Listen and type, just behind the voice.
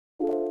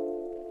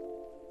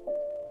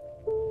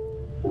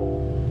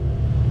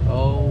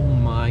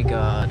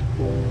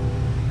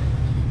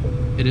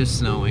It is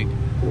snowing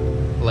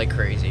like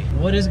crazy.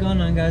 What is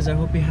going on, guys? I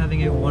hope you're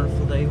having a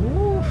wonderful day.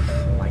 Ooh,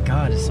 my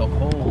God, it's so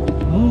cold.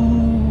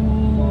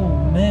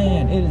 Ooh,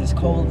 man, it is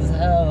cold as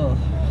hell.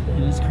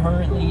 It is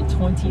currently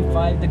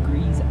 25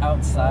 degrees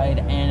outside,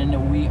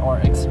 and we are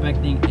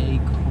expecting a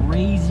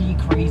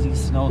crazy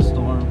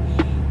snowstorm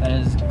that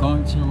is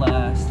going to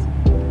last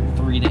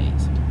 3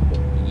 days.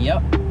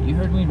 Yep, you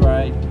heard me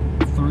right.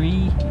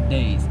 3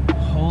 days.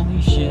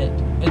 Holy shit,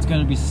 it's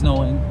gonna be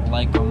snowing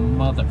like a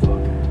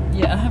motherfucker.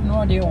 Yeah, I have no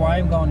idea why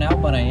I'm going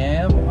out, but I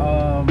am.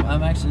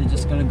 I'm actually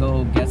just gonna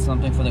go get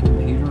something for the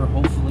computer,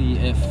 hopefully,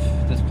 if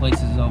this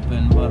place is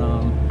open. But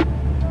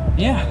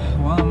yeah,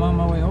 while I'm on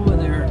my way over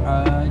there,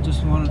 I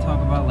just want to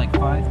talk about like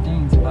 5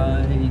 things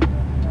I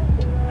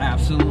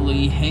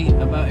absolutely hate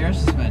about air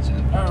suspension.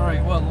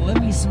 Alright, well,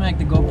 let me smack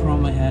the GoPro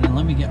on my head and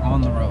let me get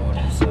on the road.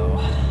 So,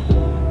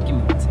 give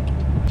me 1 second.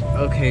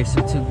 Okay,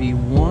 so to be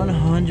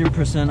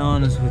 100%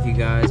 honest with you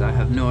guys, I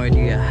have no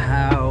idea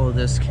how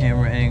this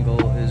camera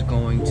angle is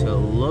going to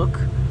look.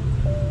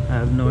 I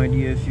have no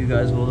idea if you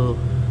guys will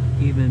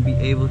even be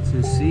able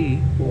to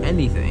see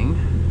anything,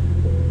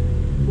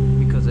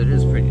 because it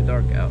is pretty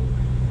dark out.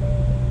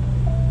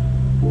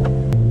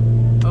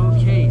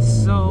 Okay,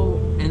 so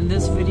in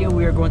this video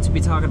we are going to be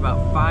talking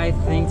about 5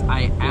 things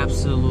I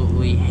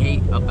absolutely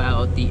hate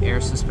about the air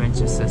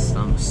suspension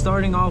system.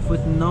 Starting off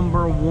with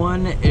number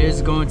 1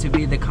 is going to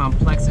be the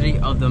complexity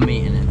of the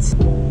maintenance.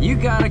 You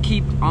gotta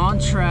keep on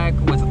track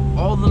with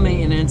all the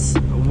maintenance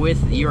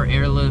with your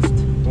airlift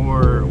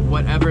or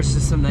whatever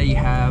system that you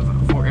have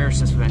for air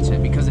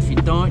suspension, because if you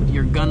don't,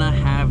 you're gonna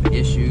have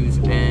issues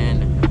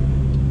and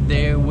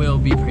they will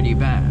be pretty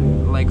bad.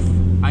 Like,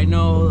 I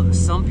know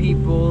some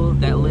people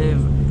that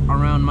live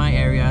around my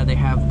area, they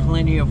have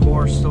plenty of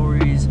horror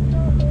stories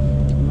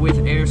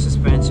with air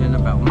suspension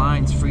about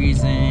lines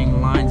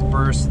freezing, lines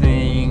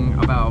bursting,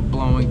 about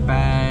blowing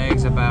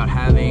bags, about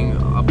having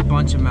a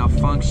bunch of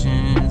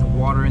malfunctions,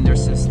 water in their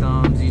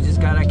systems. You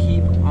just gotta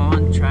keep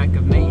on track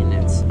of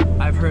maintenance.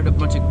 I've heard a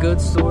bunch of good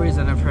stories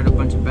and I've heard a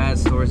bunch of bad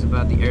stories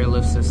about the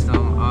airlift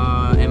system.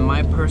 In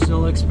my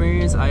personal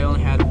experience, I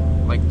only had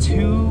like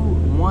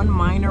one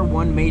minor,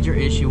 one major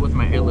issue with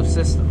my airlift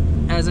system.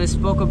 As I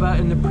spoke about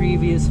in the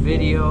previous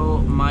video,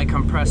 my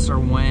compressor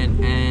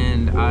went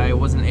and I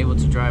wasn't able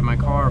to drive my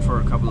car for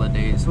a couple of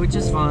days, which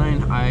is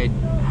fine. I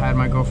had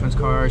my girlfriend's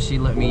car, she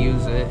let me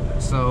use it,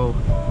 so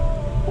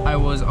I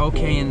was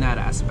okay in that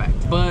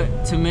aspect.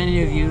 But to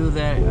many of you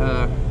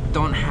that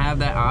don't have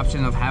that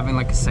option of having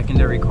like a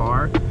secondary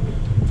car,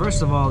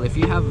 first of all, if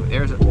you have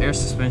air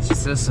suspension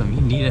system,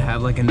 you need to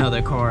have like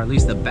another car, at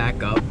least a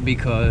backup,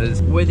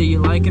 because whether you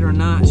like it or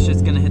not,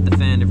 shit's gonna hit the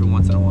fan every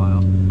once in a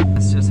while.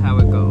 That's just how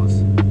it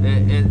goes.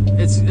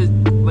 It's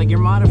like you're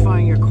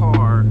modifying your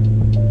car,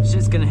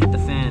 shit's gonna hit the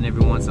fan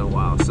every once in a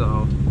while.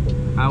 So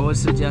I would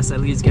suggest at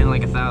least getting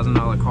like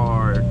 $1,000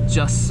 car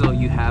just so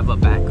you have a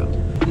backup.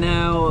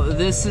 Now,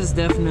 this is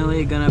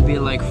definitely gonna be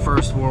like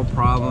first world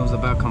problems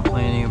about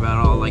complaining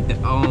about all like the,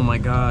 oh my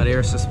God,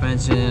 air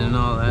suspension and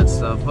all that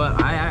stuff,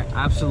 but I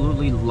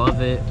absolutely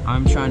love it.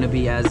 I'm trying to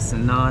be as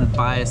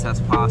non-biased as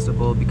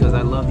possible because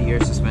I love the air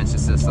suspension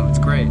system. It's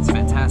great, it's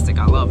fantastic,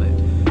 I love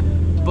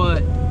it.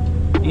 But,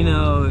 you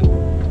know,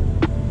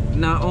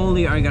 not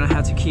only are you gonna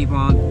have to keep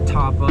on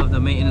top of the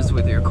maintenance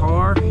with your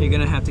car, you're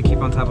gonna have to keep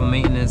on top of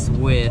maintenance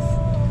with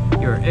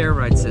your air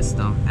ride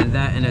system, and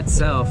that in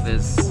itself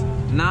is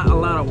not a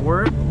lot of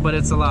work, but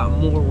it's a lot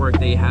more work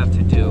that you have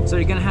to do. So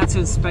you're gonna have to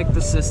inspect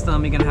the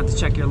system, you're gonna have to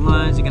check your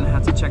lines, you're gonna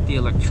have to check the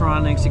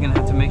electronics, you're gonna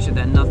have to make sure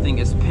that nothing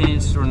is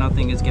pinched or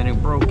nothing is getting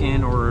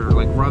broken or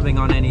like rubbing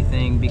on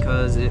anything,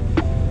 because if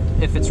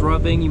it's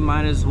rubbing, you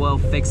might as well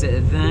fix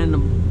it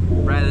then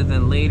rather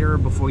than later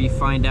before you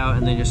find out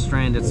and then you're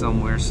stranded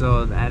somewhere.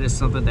 So that is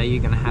something that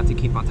you're gonna have to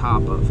keep on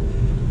top of.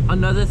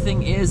 Another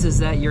thing is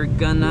that you're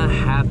gonna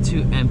have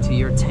to empty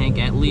your tank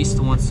at least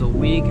once a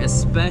week,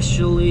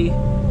 especially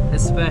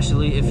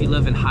if you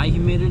live in high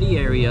humidity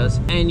areas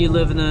and you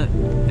live in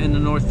the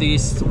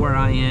Northeast where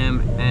I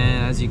am,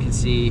 and as you can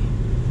see,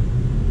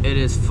 it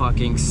is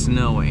fucking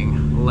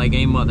snowing like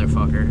a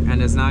motherfucker,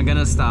 and it's not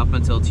gonna stop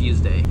until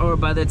Tuesday. Or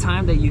by the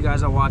time that you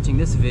guys are watching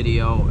this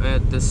video,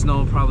 the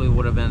snow probably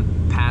would have been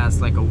past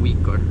like a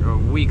week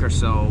or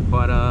so.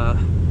 But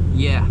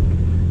yeah,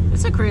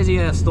 it's a crazy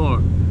ass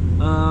storm.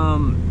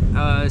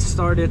 It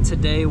started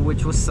today,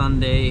 which was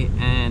Sunday,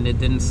 and it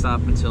didn't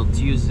stop until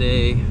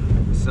Tuesday.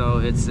 So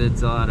it's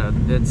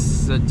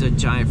a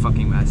giant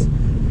fucking mess.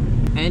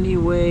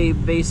 Anyway,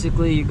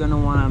 basically, you're gonna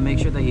want to make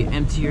sure that you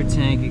empty your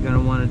tank. You're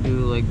gonna want to do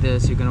like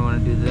this, you're gonna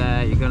want to do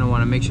that. You're gonna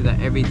want to make sure that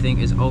everything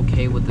is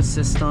okay with the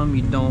system.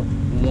 You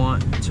don't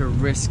want to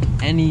risk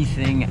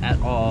anything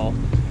at all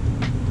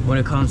when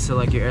it comes to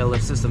like your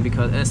airlift system,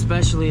 because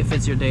especially if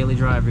it's your daily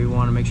driver, you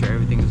want to make sure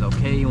everything is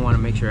okay. You want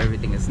to make sure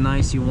everything is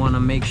nice. You want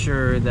to make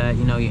sure that,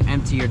 you know, you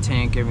empty your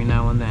tank every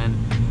now and then,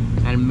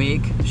 and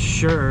make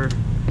sure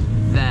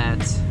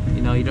that,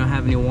 you know, you don't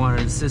have any water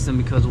in the system,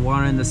 because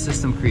water in the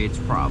system creates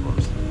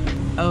problems.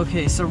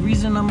 Okay, so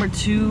reason number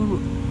 2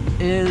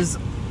 is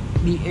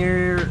the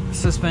air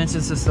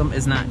suspension system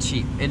is not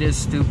cheap. It is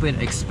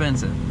stupid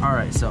expensive. All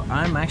right, so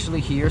I'm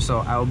actually here, so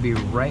I'll be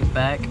right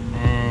back.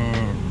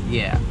 And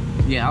yeah,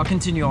 I'll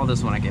continue all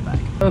this when I get back.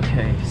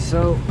 Okay,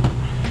 so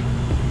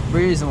the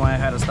reason why I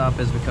had to stop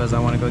is because I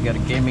want to go get a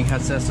gaming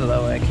headset so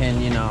that way I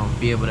can, you know,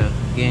 be able to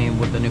game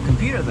with the new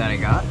computer that I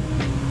got.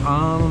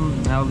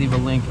 I'll leave a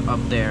link up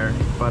there,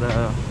 but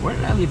where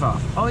did I leave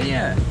off? Oh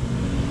yeah.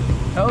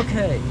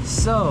 Okay,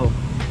 so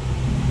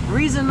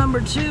reason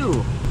number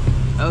 2.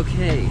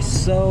 Okay,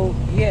 so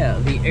yeah,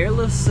 the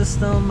airlift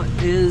system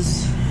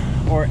is,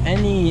 or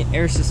any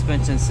air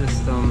suspension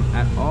system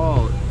at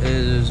all,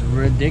 is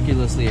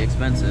ridiculously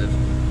expensive.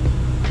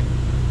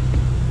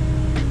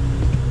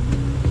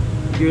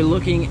 You're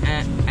looking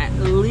at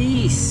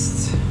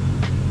least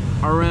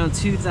around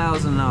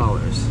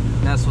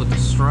 $2,000. That's with the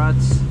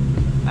struts,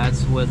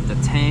 that's with the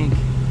tank,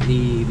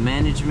 the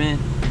management,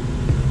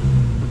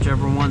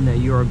 whichever one that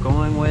you are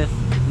going with.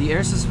 The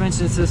air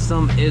suspension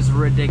system is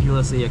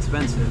ridiculously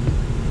expensive.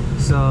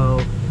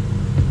 So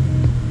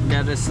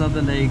that is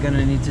something that you're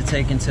gonna need to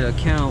take into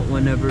account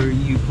whenever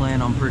you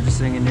plan on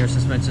purchasing an air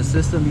suspension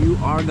system. You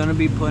are gonna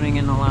be putting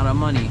in a lot of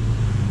money.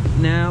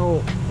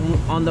 Now,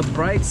 on the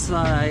bright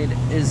side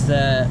is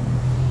that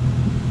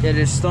it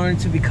is starting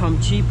to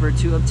become cheaper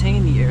to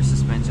obtain the air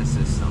suspension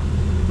system.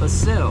 But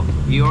still,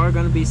 you are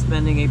gonna be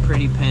spending a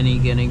pretty penny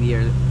getting the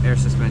air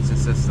suspension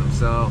system.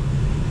 So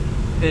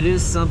it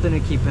is something to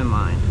keep in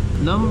mind.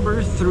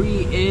 Number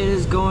 3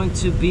 is going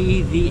to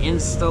be the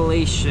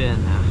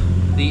installation.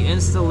 The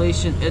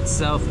installation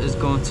itself is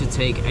going to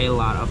take a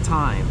lot of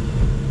time.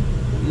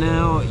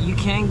 Now, you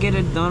can get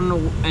it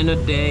done in a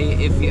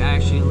day if you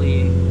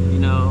actually, you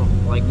know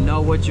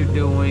what you're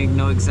doing,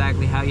 know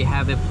exactly how you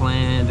have it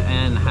planned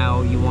and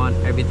how you want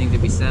everything to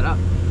be set up.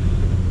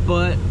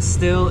 But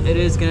still, it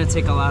is going to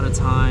take a lot of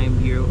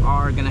time. You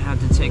are going to have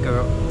to take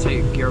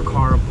your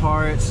car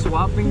apart.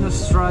 Swapping the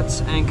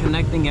struts and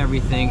connecting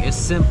everything is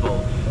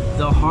simple.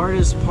 The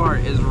hardest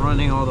part is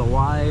running all the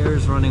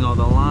wires, running all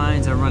the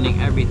lines, and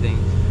running everything.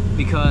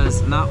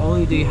 Because not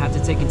only do you have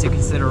to take into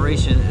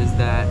consideration is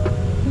that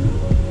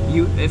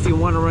if you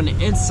want to run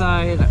it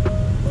inside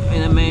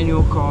in a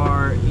manual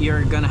car,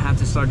 you're gonna have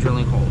to start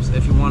drilling holes.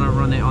 If you want to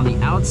run it on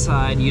the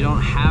outside, you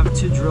don't have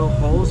to drill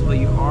holes, but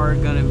you are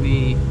gonna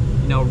be,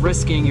 you know,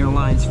 risking your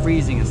lines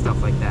freezing and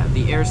stuff like that.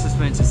 The air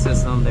suspension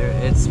system,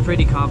 it's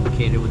pretty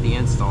complicated with the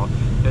install.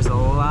 There's a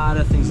lot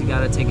of things you got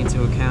to take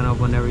into account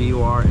of whenever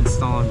you are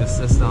installing the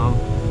system.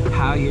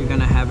 How you're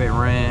gonna have it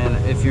ran,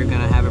 if you're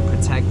gonna have it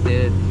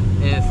protected,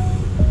 if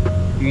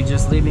you're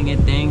just leaving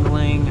it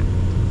dangling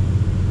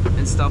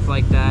and stuff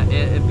like that.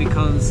 It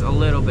becomes a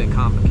little bit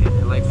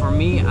complicated. Like for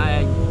me,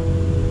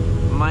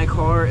 my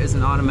car is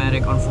an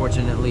automatic,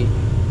 unfortunately,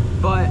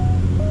 but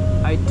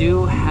I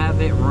do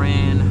have it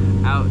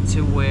ran out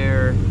to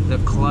where the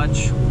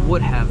clutch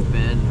would have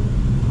been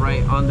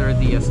right under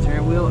the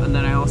steering wheel, and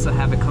then I also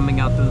have it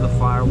coming out through the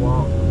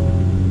firewall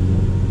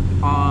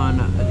on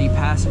the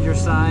passenger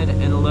side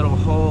in a little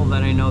hole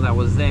that I know that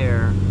was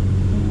there.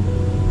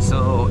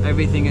 So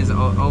everything is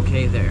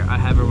okay there. I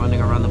have it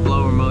running around the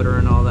blower motor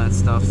and all that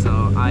stuff,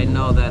 so I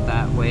know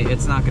that way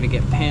it's not going to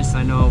get pinched.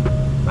 I know,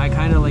 I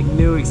kind of like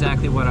knew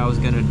exactly what I was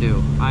going to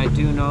do. I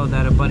do know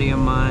that a buddy of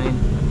mine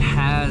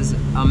has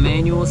a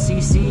manual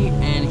CC,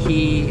 and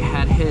he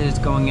had his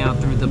going out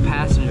through the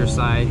passenger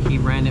side. He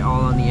ran it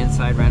all on the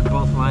inside, ran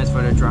both lines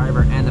for the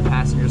driver and the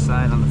passenger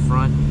side on the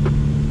front,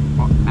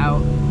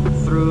 out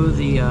through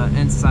the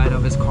inside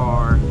of his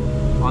car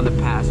on the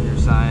passenger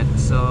side.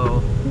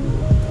 So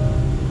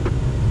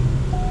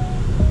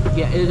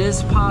yeah, it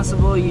is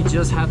possible. You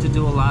just have to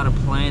do a lot of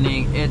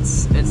planning.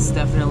 It's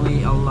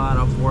definitely a lot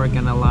of work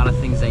and a lot of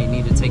things that you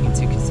need to take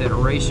into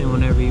consideration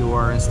whenever you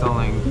are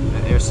installing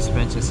an air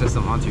suspension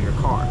system onto your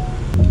car.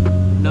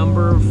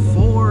 Number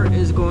 4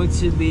 is going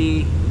to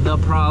be the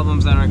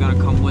problems that are going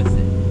to come with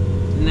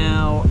it.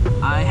 Now,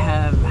 I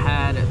have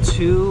had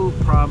 2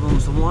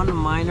 problems, one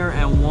minor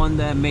and one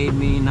that made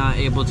me not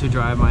able to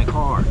drive my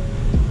car.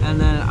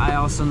 And then I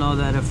also know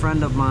that a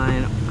friend of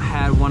mine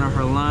had one of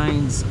her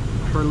lines,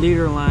 her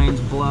leader lines,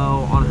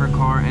 blow on her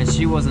car, and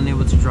she wasn't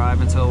able to drive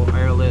until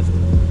Airlift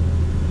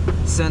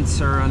sends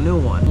her a new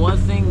one. One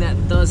thing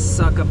that does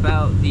suck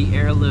about the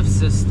Airlift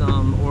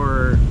system,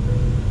 or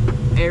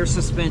air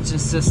suspension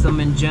system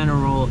in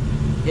general,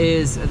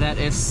 is that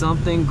if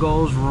something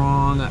goes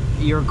wrong,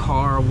 your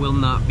car will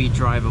not be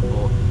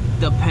drivable,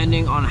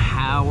 depending on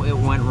how it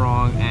went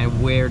wrong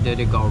and where did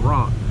it go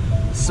wrong.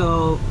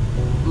 So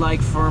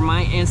like for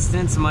my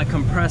instance, my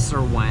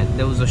compressor went,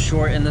 there was a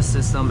short in the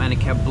system and it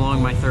kept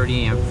blowing my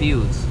 30 amp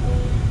fuse.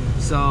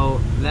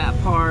 So that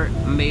part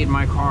made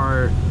my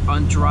car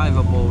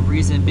undrivable.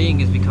 Reason being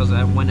is because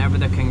whenever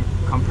the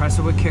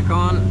compressor would kick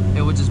on,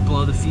 it would just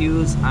blow the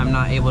fuse. I'm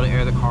not able to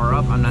air the car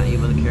up, I'm not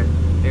able to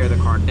air the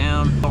car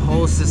down. The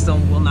whole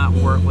system will not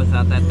work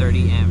without that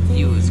 30 amp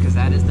fuse, because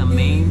that is the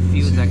main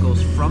fuse that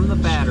goes from the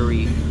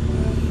battery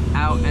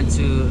out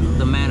into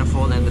the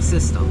manifold and the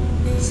system.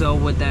 So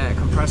with that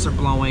compressor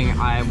blowing,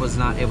 I was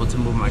not able to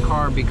move my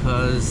car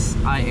because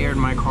I aired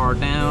my car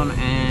down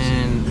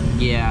and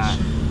yeah,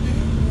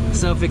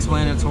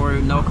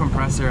 self-explanatory. No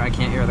compressor, I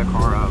can't air the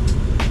car up.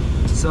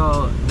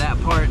 So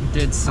that part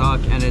did suck,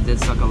 and it did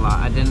suck a lot.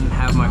 I didn't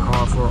have my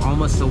car for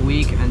almost a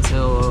week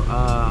until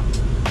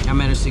I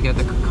managed to get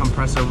the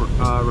compressor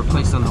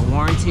replaced on the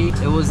warranty.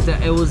 It was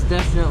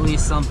definitely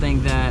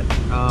something that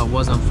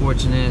was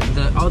unfortunate.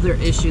 The other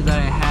issue that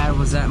I had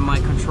was that my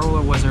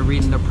controller wasn't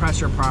reading the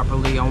pressure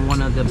properly on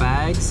one of the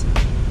bags.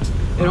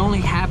 It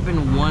only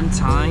happened one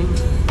time.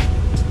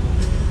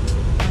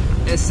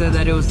 It said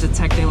that it was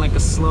detecting like a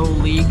slow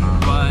leak,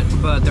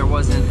 but there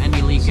wasn't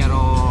any leak at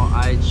all.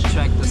 I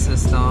checked the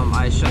system,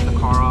 I shut the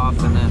car off,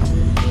 and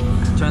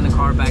then turned the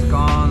car back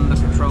on, the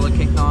controller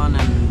kicked on,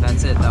 and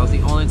that's it. That was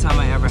the only time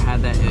I ever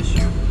had that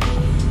issue.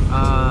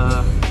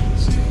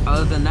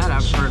 Other than that,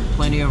 I've heard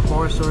plenty of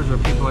horror stories where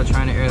people are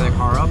trying to air their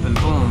car up and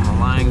boom, the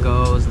line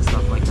goes and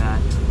stuff like that.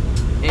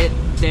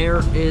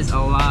 There is a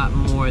lot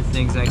more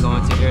things that go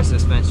into air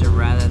suspension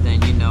rather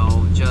than, you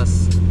know,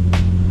 just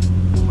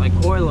like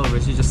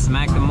coilovers. You just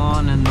smack them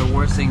on, and the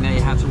worst thing that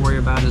you have to worry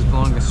about is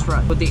blowing a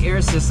strut. With the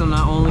air system,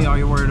 not only are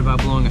you worried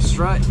about blowing a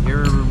strut,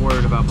 you're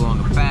worried about blowing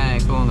a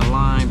bag, blowing a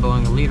line,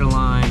 blowing a leader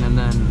line, and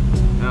then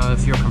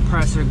if your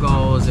compressor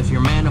goes, if your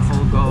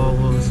manifold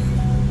goes,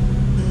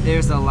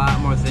 there's a lot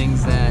more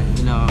things that,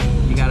 you know,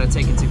 you got to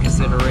take into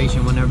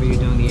consideration whenever you're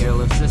doing the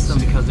airlift system,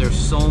 because there's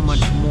so much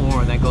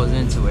more that goes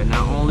into it.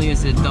 Not only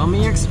is it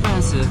dummy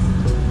expensive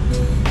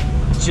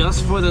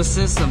just for the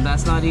system,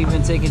 that's not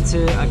even taking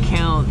into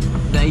account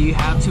that you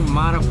have to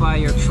modify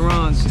your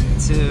trunk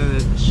to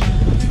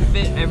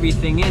fit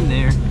everything in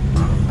there.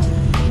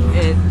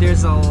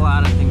 There's a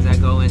lot of things that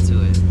go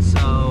into it.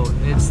 So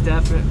it's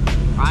definitely,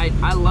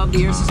 I love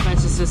the air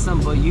suspension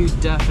system, but you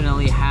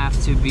definitely have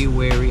to be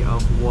wary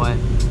of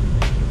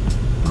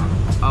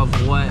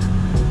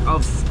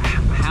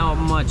how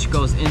much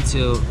goes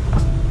into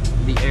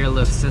the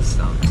airlift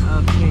system.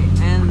 Okay,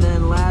 and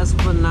then last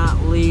but not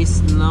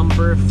least,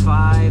 number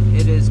 5,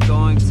 it is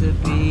going to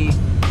be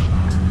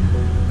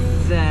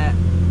that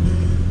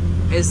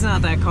it's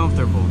not that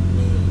comfortable.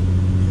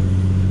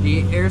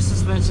 The air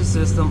suspension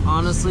system,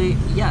 honestly,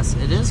 yes,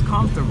 it is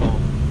comfortable,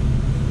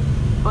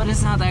 but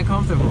it's not that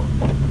comfortable.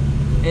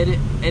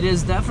 It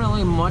is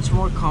definitely much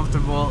more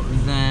comfortable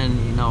than,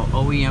 you know,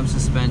 OEM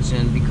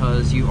suspension,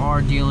 because you are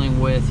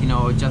dealing with, you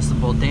know,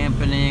 adjustable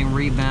dampening,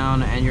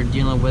 rebound, and you're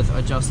dealing with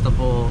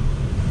adjustable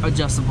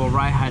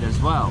ride height as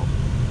well.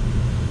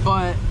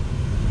 But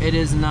it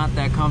is not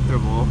that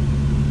comfortable.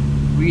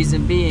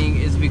 Reason being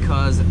is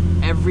because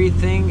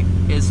everything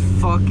is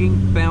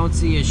fucking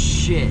bouncy as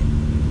shit.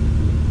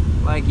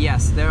 Like,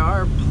 yes, there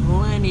are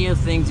plenty of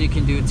things you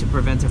can do to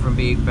prevent it from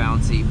being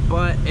bouncy,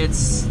 but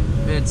it's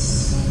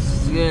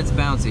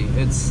bouncy.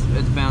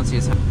 It's bouncy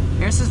as hell.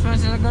 Air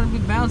suspension is gonna be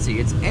bouncy.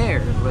 It's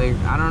air. Like,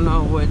 I don't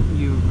know what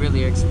you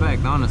really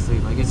expect, honestly.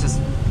 Like, it's just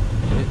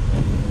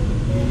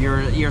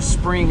your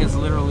spring is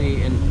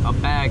literally in a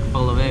bag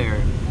full of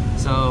air,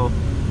 so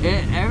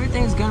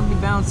everything's gonna be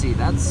bouncy.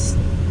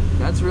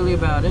 That's really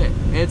about it.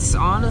 It's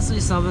honestly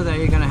something that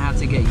you're gonna have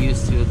to get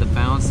used to, the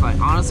bounce. Like,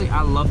 honestly,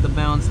 I love the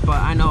bounce,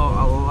 but I know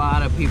a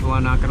lot of people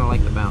are not gonna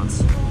like the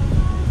bounce.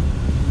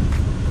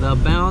 The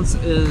bounce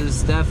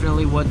is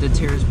definitely what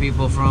deters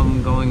people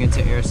from going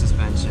into air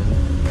suspension.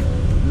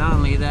 Not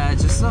only that,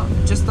 just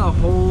the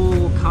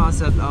whole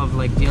concept of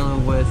like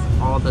dealing with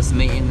all this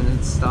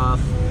maintenance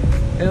stuff,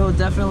 it will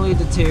definitely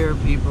deter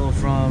people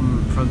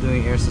from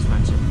doing air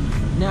suspension.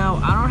 Now,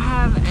 I don't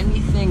have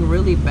anything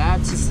really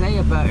bad to say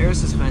about air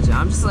suspension.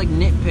 I'm just like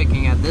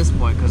nitpicking at this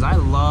point, because I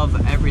love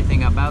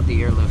everything about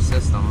the airlift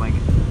system. Like,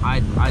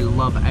 I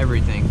love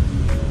everything.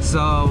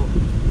 So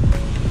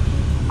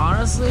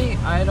honestly,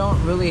 I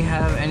don't really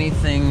have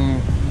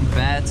anything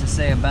bad to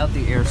say about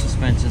the air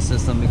suspension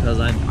system, because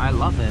I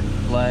love it.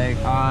 Like,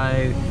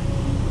 I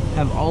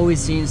have always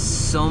seen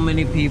so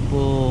many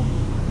people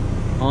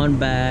on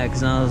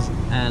bags,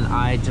 and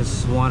I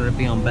just wanted to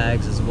be on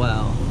bags as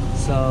well.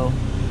 So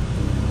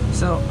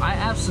I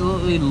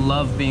absolutely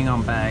love being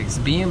on bags.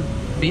 Being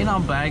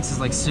on bags is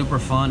like super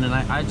fun, and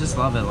I just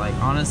love it. Like,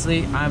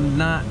 honestly, I'm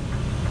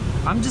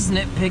just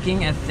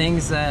nitpicking at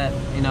things that,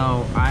 you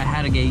know, I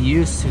had to get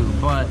used to,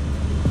 but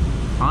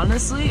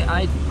honestly,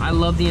 I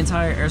love the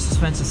entire air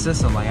suspension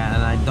system, like,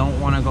 and I don't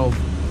want to go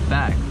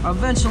back.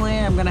 Eventually,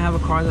 I'm gonna have a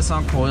car that's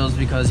on coils,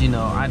 because, you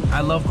know,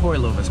 I love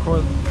coilovers.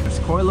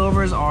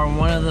 Coilovers are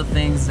one of the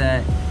things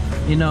that,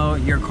 you know,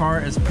 your car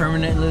is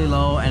permanently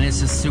low, and it's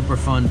just super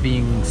fun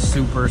being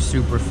super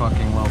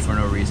fucking low for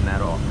no reason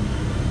at all.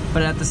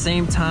 But at the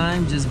same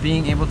time, just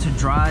being able to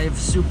drive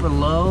super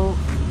low,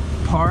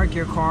 park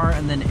your car,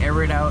 and then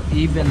air it out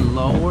even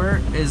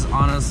lower is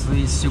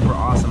honestly super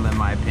awesome in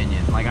my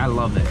opinion. Like, I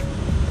love it.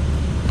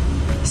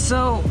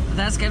 So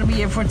that's gonna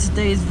be it for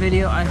today's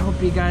video. I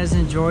hope you guys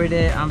enjoyed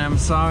it. I'm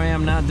sorry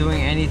I'm not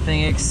doing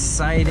anything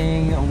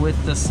exciting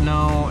with the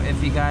snow.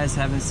 If you guys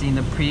haven't seen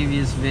the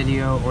previous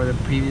video or the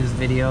previous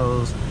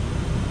videos,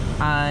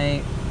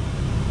 I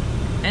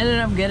ended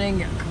up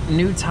getting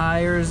new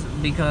tires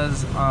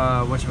because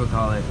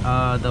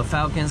the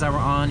Falcons that were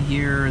on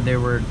here, they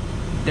were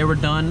they were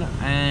done,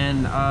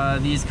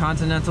 and these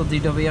Continental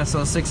DWS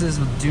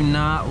 06s do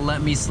not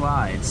let me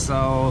slide.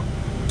 So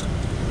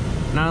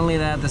not only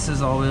that, this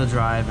is all-wheel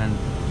drive and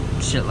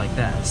shit like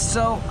that.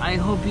 So I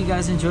hope you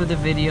guys enjoyed the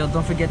video.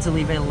 Don't forget to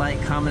leave a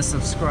like, comment,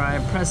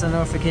 subscribe, press the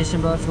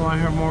notification bell if you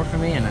want to hear more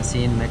from me, and I'll see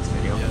you in the next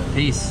video.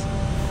 Peace.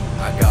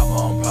 I got my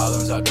own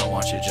problems, I don't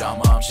want your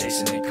drama. I'm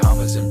chasing the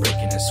commas and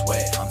breaking the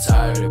sweat. I'm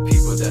tired of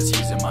people that's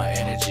using my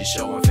energy,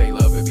 showing fake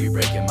love if you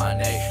breaking my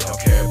neck. Don't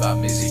care about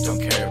music,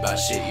 don't care about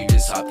shit. You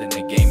just hopped in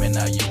the game and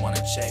now you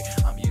wanna check.